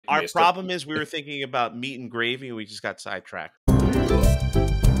Our missed it. problem is we were thinking about meat and gravy, and we just got sidetracked.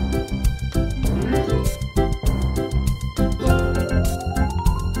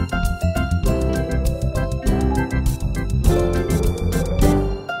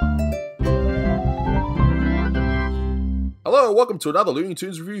 Hello, welcome to another Looney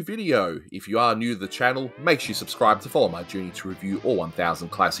Tunes review video. If you are new to the channel, make sure you subscribe to follow my journey to review all 1000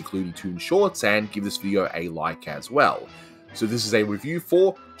 classic Looney Tunes shorts and give this video a like as well. So this is a review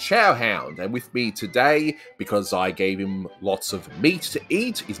for Chow Hound, and with me today, because I gave him lots of meat to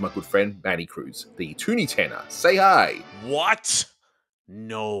eat, is my good friend Manny Cruz, the Toonie Tenor. Say hi! What?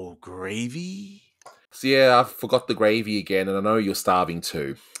 No gravy? So yeah, I forgot the gravy again, and I know you're starving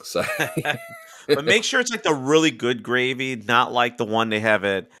too, so... But make sure it's like the really good gravy, not like the one they have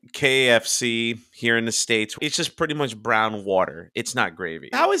at KFC here in the States. It's just pretty much brown water. It's not gravy.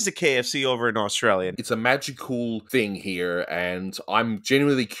 How is the KFC over in Australia? It's a magical thing here, and I'm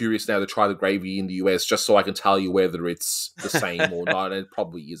genuinely curious now to try the gravy in the US just so I can tell you whether it's the same or not, and it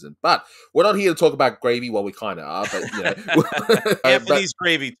probably isn't. But we're not here to talk about gravy, well, we kind of are, but, you know. Anthony's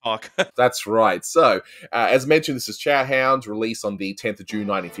gravy talk. That's right. So, as mentioned, this is Chow Hound, released on the 10th of June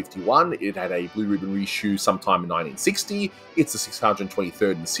 1951. It had a Blue Ribbon reissue sometime in 1960. It's the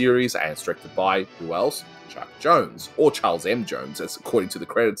 623rd in the series, and it's directed by, who else? Chuck Jones, or Charles M. Jones, as according to the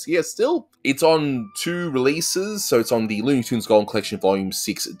credits here still. It's on 2 releases, so it's on the Looney Tunes Golden Collection Volume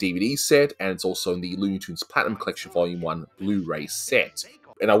 6 DVD set, and it's also in the Looney Tunes Platinum Collection Volume 1 Blu-ray set.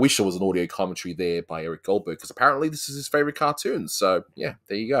 And I wish there was an audio commentary there by Eric Goldberg, because apparently this is his favourite cartoon, so yeah,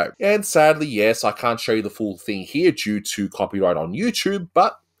 there you go. And sadly, yes, I can't show you the full thing here due to copyright on YouTube,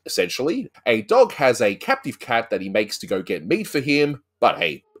 but essentially, a dog has a captive cat that he makes to go get meat for him, but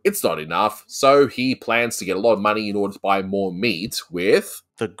hey, it's not enough, so he plans to get a lot of money in order to buy more meat with...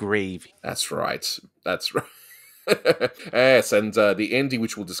 the gravy. That's right. That's right. Yes, and the ending,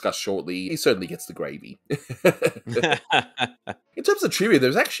 which we'll discuss shortly, he certainly gets the gravy. In terms of trivia,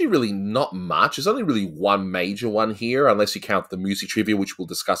 there's actually really not much. There's only really one major one here, unless you count the music trivia, which we'll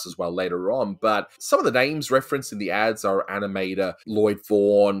discuss as well later on. But some of the names referenced in the ads are animator Lloyd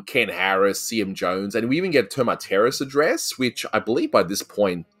Vaughan, Ken Harris, C.M. Jones, and we even get a Termite Terrace address, which I believe by this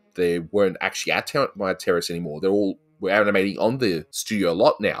point they weren't actually at Termite Terrace anymore. We're animating on the studio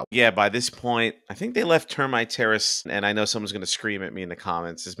lot now. Yeah, by this point, I think they left Termite Terrace, and I know someone's going to scream at me in the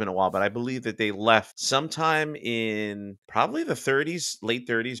comments. It's been a while, but I believe that they left sometime in probably the 30s, late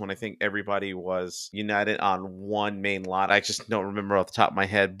 30s, when I think everybody was united on one main lot. I just don't remember off the top of my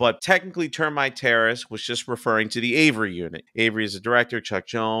head, but technically Termite Terrace was just referring to the Avery unit. Avery is the director, Chuck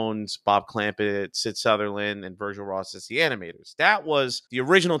Jones, Bob Clampett, Sid Sutherland, and Virgil Ross as the animators. That was the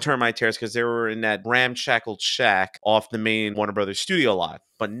original Termite Terrace because they were in that ramshackled shack off the main Warner Brothers studio lot.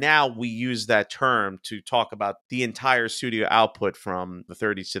 But now we use that term to talk about the entire studio output from the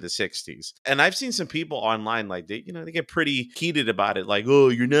 30s to the 60s. And I've seen some people online, like, they get pretty heated about it. Like, oh,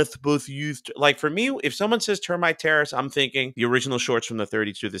 you're not supposed to use... Like, for me, if someone says Termite Terrace, I'm thinking the original shorts from the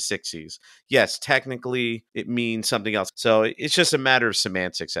 30s to the 60s. Yes, technically, it means something else. So it's just a matter of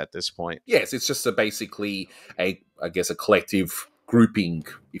semantics at this point. Yes, it's just basically a collective grouping,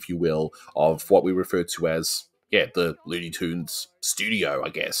 if you will, of what we refer to as... yeah, the Looney Tunes studio, I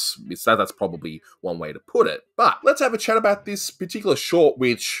guess. That's probably one way to put it. But let's have a chat about this particular short,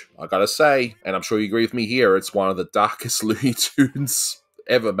 which, I gotta say, and I'm sure you agree with me here, it's one of the darkest Looney Tunes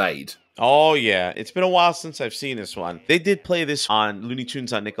ever made. Oh, yeah. It's been a while since I've seen this one. They did play this on Looney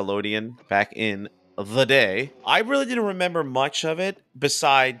Tunes on Nickelodeon back in the day. I really didn't remember much of it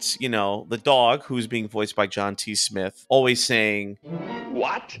besides, the dog, who's being voiced by John T. Smith, always saying,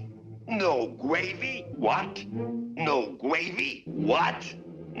 "What? No gravy? What? No gravy? What?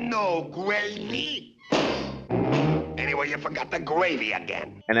 No gravy?" Anyway, you forgot the gravy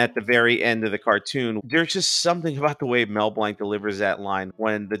again. And at the very end of the cartoon, there's just something about the way Mel Blanc delivers that line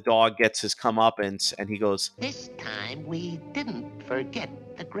when the dog gets his comeuppance and he goes, "This time we didn't forget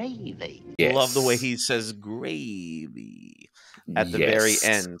the gravy." Yes. Love the way he says gravy at the very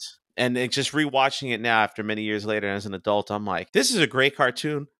end. And just rewatching it now after many years later as an adult, I'm like, this is a great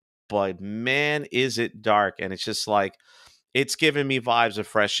cartoon. But man, is it dark. And it's just like, it's giving me vibes of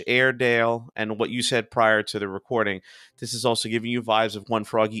Fresh Airedale. And what you said prior to the recording, this is also giving you vibes of One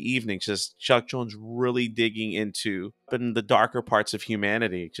Froggy Evening. Just Chuck Jones really digging into the darker parts of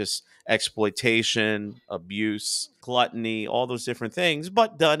humanity. Just exploitation, abuse, gluttony, all those different things,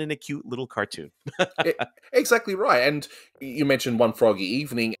 but done in a cute little cartoon. Exactly right. And you mentioned One Froggy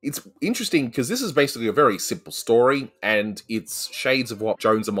Evening. It's interesting because this is basically a very simple story, and it's shades of what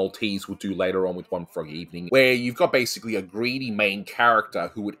Jones and Maltese would do later on with One Froggy Evening, where you've got basically a group greedy main character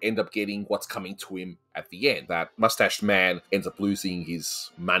who would end up getting what's coming to him at the end. That mustached man ends up losing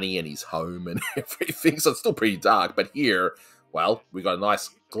his money and his home and everything, so it's still pretty dark. But here, well, we got a nice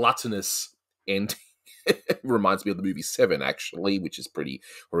gluttonous ending. Reminds me of the movie Seven, actually, which is pretty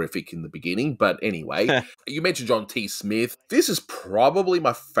horrific in the beginning. But anyway, you mentioned John T. Smith. This is probably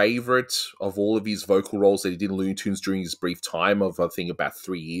my favorite of all of his vocal roles that he did in Looney Tunes during his brief time of, I think, about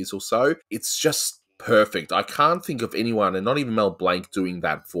 3 years or so. It's just perfect. I can't think of anyone, and not even Mel Blanc, doing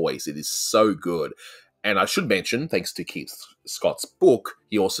that voice. It is so good. And I should mention, thanks to Keith Scott's book,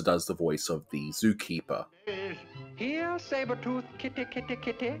 he also does the voice of the zookeeper. Here, Sabretooth, kitty, kitty,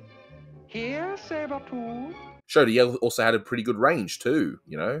 kitty. Here, Sabretooth. Showed he also had a pretty good range too,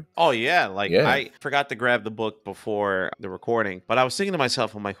 you know? Oh, yeah. Like, yeah. I forgot to grab the book before the recording, but I was thinking to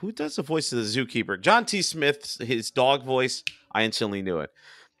myself, I'm like, who does the voice of the zookeeper? John T. Smith, his dog voice, I instantly knew it.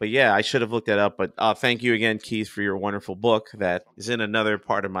 But yeah, I should have looked that up. But thank you again, Keith, for your wonderful book that is in another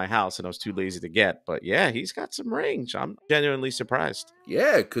part of my house and I was too lazy to get. But yeah, he's got some range. I'm genuinely surprised.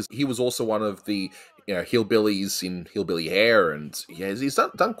 Yeah, because he was also one of the hillbillies in Hillbilly Hair, and yeah, he's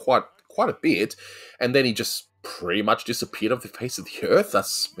done quite a bit. And then he just pretty much disappeared off the face of the earth.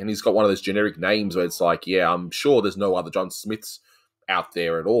 And he's got one of those generic names where it's like, yeah, I'm sure there's no other John Smiths out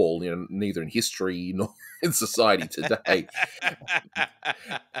there at all, neither in history nor in society today.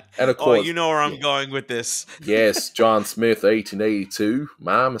 And of course, you know where I'm going with this. Yes, John Smith, 1882.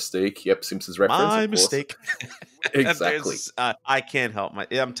 My mistake. Yep, Simpsons reference. My mistake. Exactly. I can't help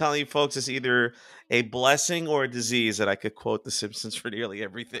I'm telling you, folks, it's either a blessing or a disease that I could quote The Simpsons for nearly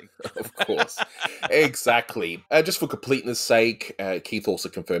everything. Of course. Exactly. Just for completeness sake, Keith also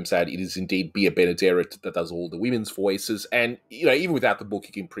confirms that it is indeed Bea Benaderet that does all the women's voices. And, even without the book,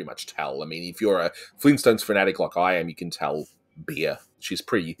 you can pretty much tell. I mean, if you're a Flintstones fanatic like I am, you can tell Bea. She's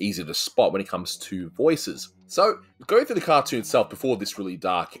pretty easy to spot when it comes to voices. So, going through the cartoon itself before this really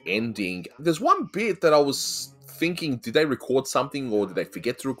dark ending, there's one bit that I was thinking, did they record something or did they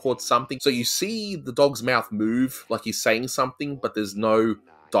forget to record something? So you see the dog's mouth move like he's saying something, but there's no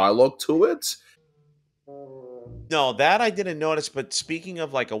dialogue to it. No, that I didn't notice, but speaking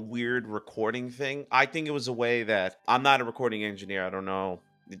of like a weird recording thing, I think it was a way that I'm not a recording engineer. I don't know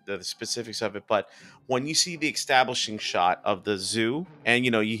the specifics of it, but when you see the establishing shot of the zoo and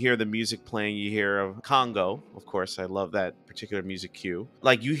you hear the music playing, you hear of Congo, of course, I love that particular music cue.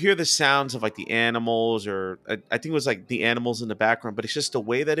 Like you hear the sounds of like the animals, or I think it was like the animals in the background, but it's just the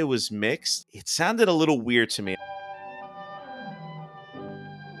way that it was mixed. It sounded a little weird to me.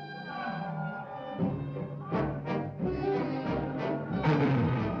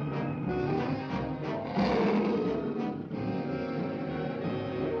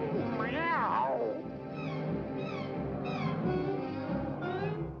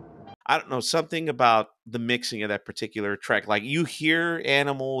 I don't know, something about the mixing of that particular track. Like you hear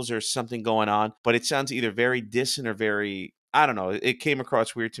animals or something going on, but it sounds either very distant or very, I don't know. It came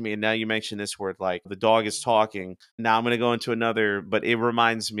across weird to me. And now you mention this word, like the dog is talking. Now I'm going to go into another, but it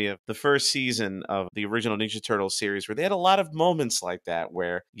reminds me of the first season of the original Ninja Turtles series where they had a lot of moments like that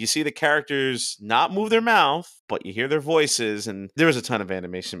where you see the characters not move their mouth, but you hear their voices, and there was a ton of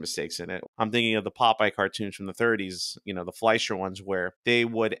animation mistakes in it. I'm thinking of the Popeye cartoons from the 30s, the Fleischer ones, where they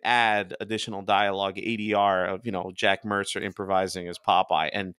would add additional dialogue, ADR of, Jack Mercer improvising as Popeye,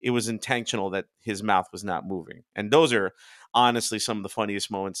 and it was intentional that his mouth was not moving. And those are honestly some of the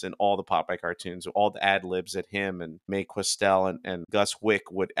funniest moments in all the Popeye cartoons, all the ad libs that him and Mae Questel and Gus Wick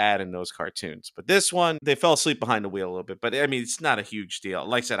would add in those cartoons. But this one, they fell asleep behind the wheel a little bit. But I mean, it's not a huge deal.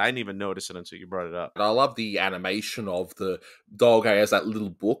 Like I said, I didn't even notice it until you brought it up. I love the animation of the dog has that little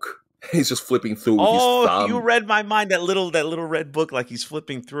book. He's just flipping through with his thumb. You read my mind, that little red book, like he's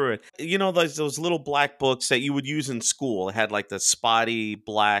flipping through it. Those little black books that you would use in school. It had like the spotty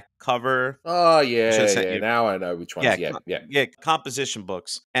black cover. Oh, yeah. Now I know which ones. Yeah, composition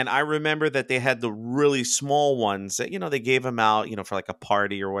books. And I remember that they had the really small ones that, they gave them out, for like a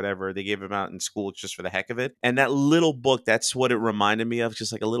party or whatever. They gave them out in school just for the heck of it. And that little book, that's what it reminded me of,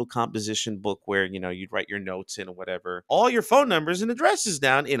 just like a little composition book where, you'd write your notes in or whatever. All your phone numbers and addresses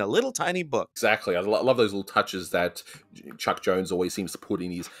down in a little tiny book. Exactly. I love those little touches that Chuck Jones always seems to put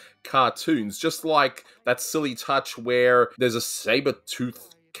in his cartoons. Just like that silly touch where there's a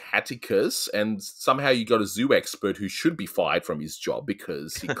saber-toothed catechus and somehow you got a zoo expert who should be fired from his job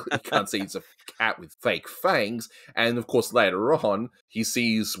because he can't see it's a cat with fake fangs. And of course, later on, he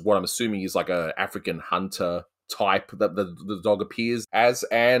sees what I'm assuming is like a African hunter type that the dog appears as,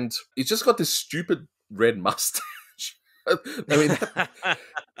 and he's just got this stupid red mustache. I mean,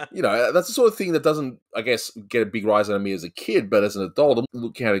 that's the sort of thing that doesn't, I guess, get a big rise out of me as a kid, but as an adult, I'm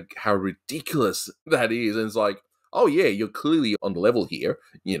looking at how ridiculous that is, and it's like, oh yeah, you're clearly on the level here,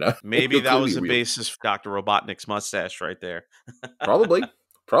 Maybe you're that clearly was the real. basis for Dr. Robotnik's mustache right there. Probably,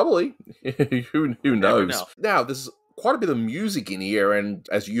 probably. Who Never knows? know. Now, there's quite a bit of music in here, and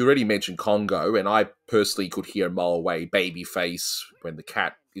as you already mentioned, Congo, and I personally could hear a mile away, Babyface, when the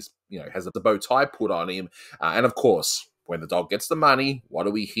cat is, has the bow tie put on him, and of course, when the dog gets the money, what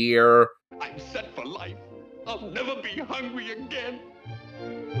do we hear? I'm set for life. I'll never be hungry again.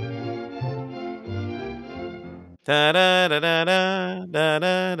 Da, da, da, da, da, da,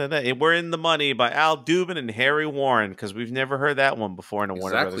 da, da, da. And We're in the Money by Al Dubin and Harry Warren, because we've never heard that one before in a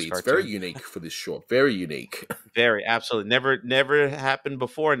Warner Brothers Exactly, it's very cartoon. unique for this short, very unique. Very, absolutely. Never happened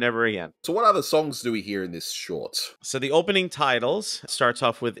before, never again. So what other songs do we hear in this short? So the opening titles starts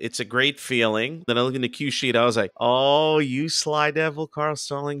off with "It's a Great Feeling." Then I look in the cue sheet. I was like, "Oh, you sly devil, Carl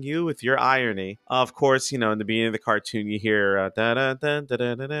Stalling, you with your irony." Of course, in the beginning of the cartoon, you hear da da da da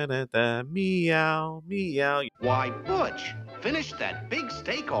da da da da meow meow. Why, Butch, finished that big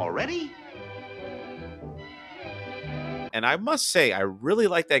steak already? And I must say, I really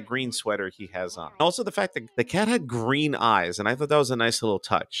like that green sweater he has on. Also, the fact that the cat had green eyes, and I thought that was a nice little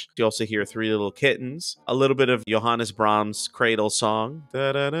touch. You also hear three little kittens, a little bit of Johannes Brahms' Cradle song. I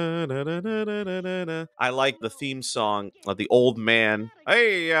like the theme song of the old man.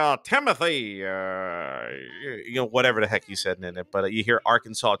 Hey, Timothy, whatever the heck he said in it. But you hear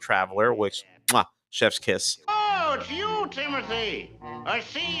Arkansas Traveler, which, mwah, chef's kiss. Oh, it's you, Timothy. I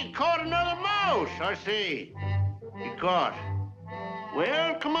see you caught another mouse, I see. You caught.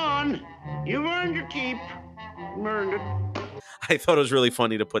 Well, come on. You've earned your keep. Earned it. I thought it was really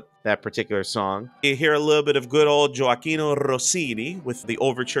funny to put that particular song. You hear a little bit of good old Gioacchino Rossini with the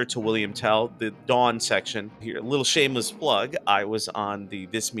overture to William Tell, the Dawn section. Here, a little shameless plug. I was on the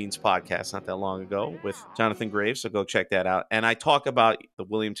This Means podcast not that long ago with Jonathan Graves, so go check that out. And I talk about the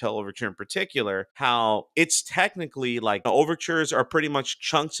William Tell overture in particular, how it's technically like overtures are pretty much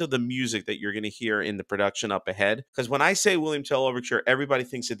chunks of the music that you're going to hear in the production up ahead. Because when I say William Tell overture, everybody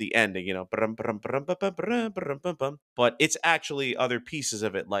thinks of the ending, but it's actually other pieces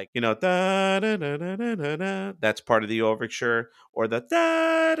of it, like da, da, da, da, da, da, da. That's part of the overture, or the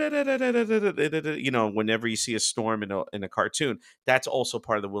da, da, da, da, da, da, da, da, da, whenever you see a storm in a cartoon, that's also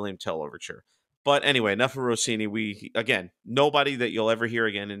part of the William Tell overture. But anyway, enough of Rossini. We again, nobody that you'll ever hear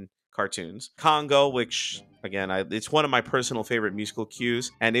again in cartoons. Congo, which again, it's one of my personal favorite musical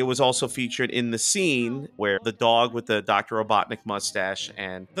cues, and it was also featured in the scene where the dog with the Dr. Robotnik mustache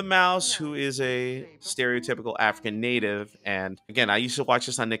and the mouse, who is a stereotypical African native. And again, I used to watch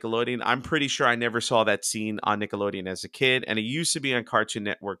this on Nickelodeon. I'm pretty sure I never saw that scene on Nickelodeon as a kid, and it used to be on Cartoon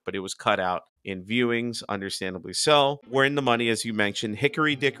Network, but it was cut out in viewings, understandably so. We're in the Money, as you mentioned.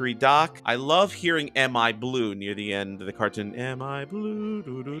 Hickory Dickory Dock. I love hearing Am I Blue near the end of the cartoon. Am I Blue?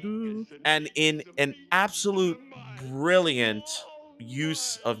 Doo, doo, doo. And in an absolute brilliant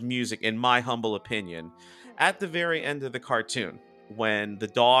use of music, in my humble opinion, at the very end of the cartoon, when the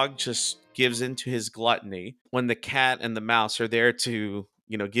dog just gives into his gluttony, when the cat and the mouse are there to,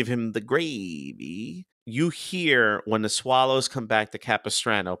 give him the gravy, you hear when the swallows come back, the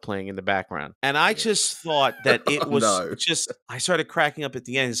Capistrano playing in the background. And I just thought that it Oh, was no. just, I started cracking up at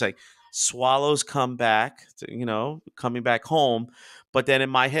the end. It's like, swallows come back, coming back home. But then in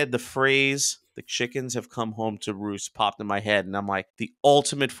my head, the phrase, the chickens have come home to roost, popped in my head. And I'm like, the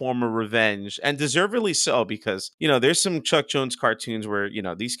ultimate form of revenge, and deservedly so, because, there's some Chuck Jones cartoons where,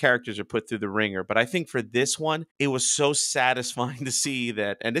 these characters are put through the ringer. But I think for this one, it was so satisfying to see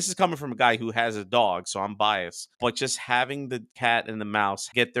that, and this is coming from a guy who has a dog, so I'm biased, but just having the cat and the mouse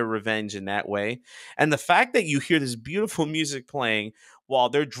get their revenge in that way. And the fact that you hear this beautiful music playing while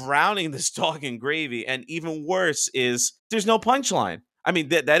they're drowning this dog in gravy. And even worse is there's no punchline. I mean,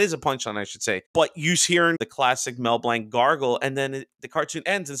 that is a punchline, I should say. But you hear the classic Mel Blanc gargle, and then the cartoon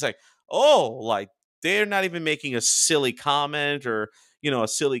ends, and it's like, oh, like they're not even making a silly comment or, a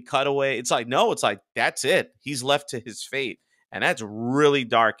silly cutaway. It's like, no, it's like, that's it. He's left to his fate. And that's really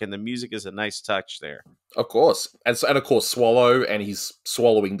dark, and the music is a nice touch there. Of course. And of course, swallow, and he's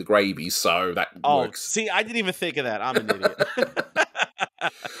swallowing the gravy, so that works. See, I didn't even think of that. I'm an idiot.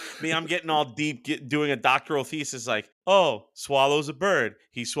 Me, I'm getting all deep, doing a doctoral thesis like, oh, swallows a bird.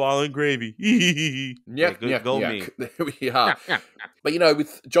 He's swallowing gravy. Go me. There we are. But,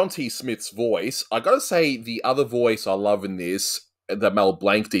 with John T. Smith's voice, I got to say the other voice I love in this, that Mel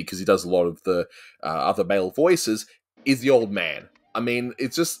Blanc did, because he does a lot of the other male voices, is the old man. I mean,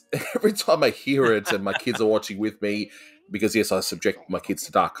 it's just, every time I hear it and my kids are watching with me, because yes, I subject my kids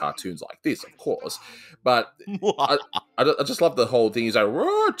to dark cartoons like this, of course, but I just love the whole thing. He's like,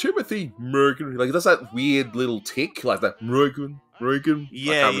 oh, Timothy, Morgan. Like, he does that weird little tick, like that, Morgan.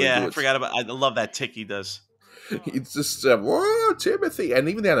 Yeah, I forgot about, I love that tick he does. It's just, whoa, Timothy. And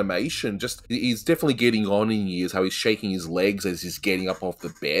even the animation, just, he's definitely getting on in years, how he's shaking his legs as he's getting up off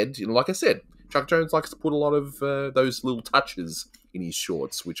the bed. You know, like I said, Chuck Jones likes to put a lot of those little touches in his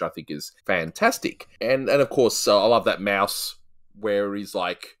shorts, which I think is fantastic. And of course, I love that mouse where he's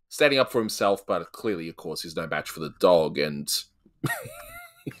like standing up for himself, but clearly, of course, he's no match for the dog. And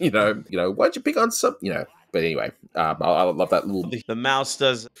why'd you pick on some, But anyway, I love that little. The mouse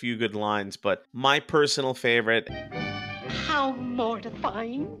does a few good lines, but my personal favorite. How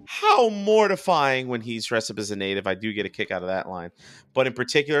mortifying. How mortifying when he's dressed up as a native. I do get a kick out of that line. But in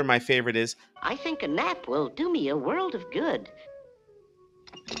particular, my favorite is, I think a nap will do me a world of good.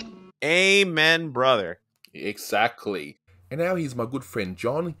 amen, brother. Exactly. And now here's my good friend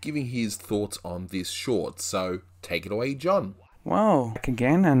John giving his thoughts on this short. So take it away, John. Well, back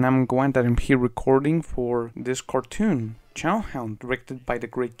again, and I'm glad that I'm here recording for this cartoon, Chow Hound, directed by the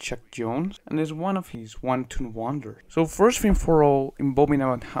great Chuck Jones, and is one of his one-tune wonders. So first thing for all, involving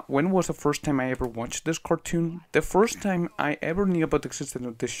about when was the first time I ever watched this cartoon? The first time I ever knew about the existence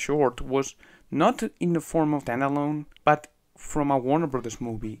of this short was not in the form of standalone, but from a Warner Brothers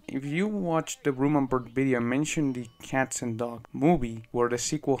movie. If you watch the Room and Bird video, I mentioned the Cats and Dog movie, where the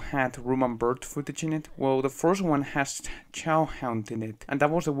sequel had Room and Bird footage in it. Well, the first one has Chow Hound in it, and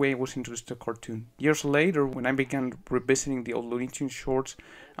that was the way I was introduced to the cartoon. Years later, when I began revisiting the old Looney Tunes shorts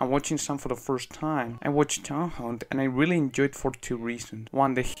and watching some for the first time, I watched Chow Hound, and I really enjoyed for two reasons.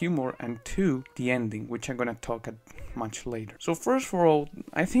 One, the humor, and two, the ending, which I'm gonna talk about much later. So first of all,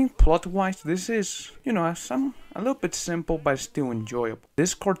 I think plot-wise, this is, a little bit simple but still enjoyable.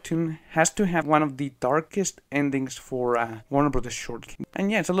 This cartoon has to have one of the darkest endings for a Warner Brothers short.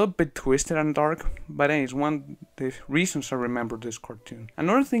 And yeah, it's a little bit twisted and dark, but hey, it's one of the reasons I remember this cartoon.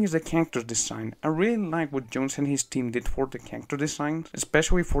 Another thing is the character design. I really like what Jones and his team did for the character designs,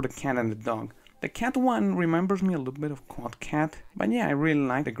 especially for the cat and the dog. The cat one remembers me a little bit of Quad Cat, but yeah, I really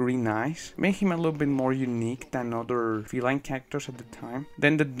like the green eyes. Make him a little bit more unique than other feline characters at the time.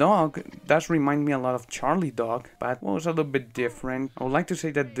 Then the dog does remind me a lot of Charlie Dog, but well, it's a little bit different. I would like to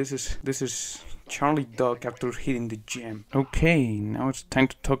say that this is Charlie Dog after hitting the gym. Okay, now it's time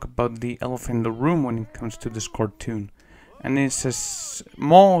to talk about the elephant in the room when it comes to this cartoon. And it's a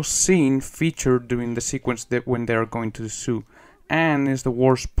small scene featured during the sequence that when they are going to the zoo, and is the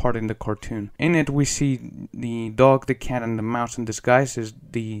worst part in the cartoon. In it, we see the dog, the cat, and the mouse in disguises.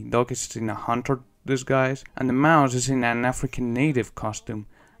 The dog is in a hunter disguise, and the mouse is in an African native costume.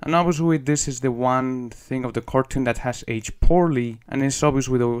 And obviously, this is the one thing of the cartoon that has aged poorly, and it's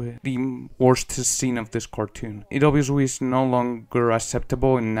obviously the worst scene of this cartoon. It obviously is no longer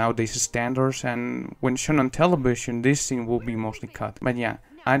acceptable in nowadays standards, and when shown on television, this scene will be mostly cut. But yeah,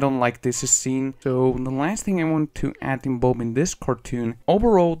 I don't like this scene. So the last thing I want to add involving this cartoon,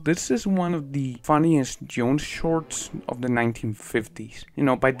 overall, this is one of the funniest Jones shorts of the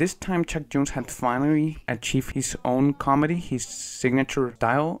 1950s. By this time, Chuck Jones had finally achieved his own comedy, his signature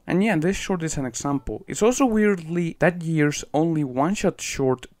style. And yeah, this short is an example. It's also weirdly that year's only one-shot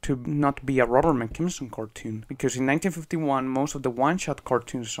short to not be a Robert McKimson cartoon, because in 1951 most of the one-shot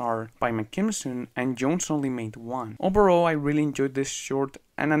cartoons are by McKimson and Jones only made one. Overall, I really enjoyed this short.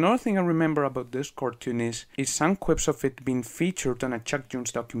 And another thing I remember about this cartoon is some clips of it being featured on a Chuck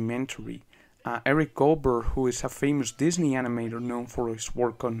Jones documentary. Eric Goldberg, who is a famous Disney animator known for his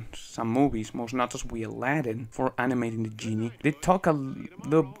work on some movies, most notably Aladdin, for animating the genie, did talk a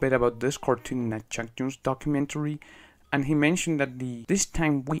little bit about this cartoon in a Chuck Jones documentary. And he mentioned that this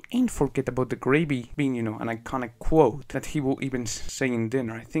time we ain't forget about the gravy being, an iconic quote that he will even say in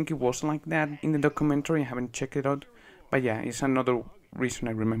dinner. I think it was like that in the documentary. I haven't checked it out. But yeah, it's another reason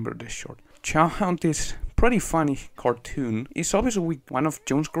I remember this short. Chow Hound is pretty funny cartoon. It's obviously one of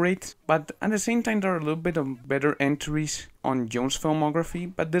Jones' greats, but at the same time there are a little bit of better entries on Jones'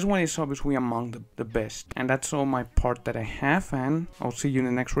 filmography, but this one is obviously among the best. And that's all my part that I have, and I'll see you in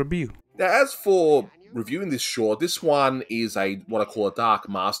the next review. Now, as for reviewing this short, this one is what I call a dark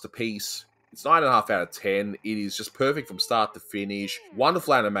masterpiece. It's 9.5 out of 10. It is just perfect from start to finish.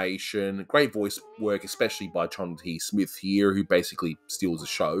 Wonderful animation, great voice work, especially by John T. Smith here, who basically steals the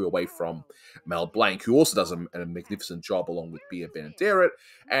show away from Mel Blanc, who also does a magnificent job along with Bea Benaderet.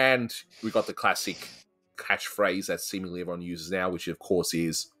 And we got the classic catchphrase that seemingly everyone uses now, which of course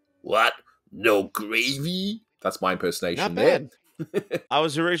is, "What? No gravy?" That's my impersonation. Not bad. I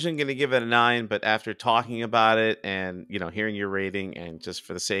was originally going to give it a 9, but after talking about it and, hearing your rating and just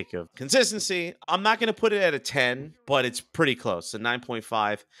for the sake of consistency, I'm not going to put it at a 10, but it's pretty close, a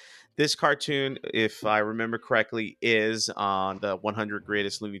 9.5. This cartoon, if I remember correctly, is on the 100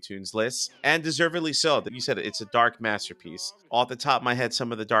 greatest Looney Tunes list, and deservedly so. You said it's a dark masterpiece. Off the top of my head,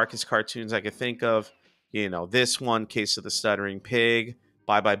 some of the darkest cartoons I could think of, This one, Case of the Stuttering Pig,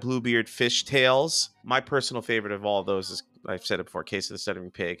 Bye Bye Bluebeard, Fish Tales. My personal favorite of all of those is, I've said it before, Case of the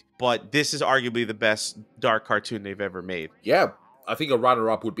Stuttering Pig. But this is arguably the best dark cartoon they've ever made. Yeah, I think a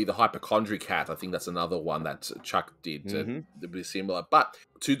runner-up would be the Hypochondriacat. I think that's another one that Chuck did. A bit similar. But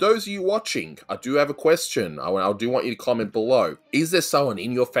to those of you watching, I do have a question. I do want you to comment below. Is there someone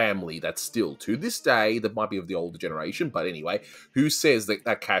in your family that's still, to this day, that might be of the older generation, but anyway, who says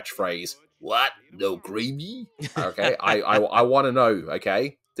that catchphrase, "What? No gravy?" Okay, I want to know,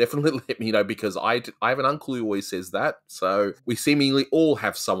 okay? Definitely let me know, because I have an uncle who always says that. So we seemingly all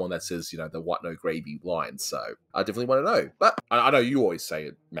have someone that says, the "what no gravy" line. So I definitely want to know. But I know you always say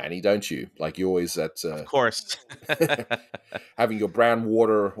it, Manny, don't you? Like you always at Of course. having your brown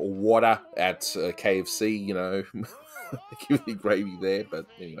water or water at KFC, give me gravy there. But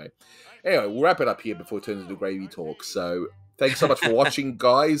anyway, we'll wrap it up here before it turns into gravy talk. So thanks so much for watching,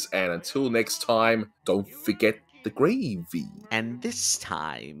 guys. And until next time, don't forget the gravy. And this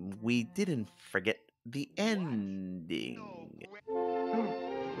time, we didn't forget the ending. No.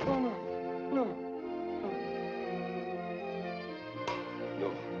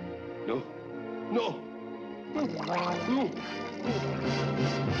 No. No. No.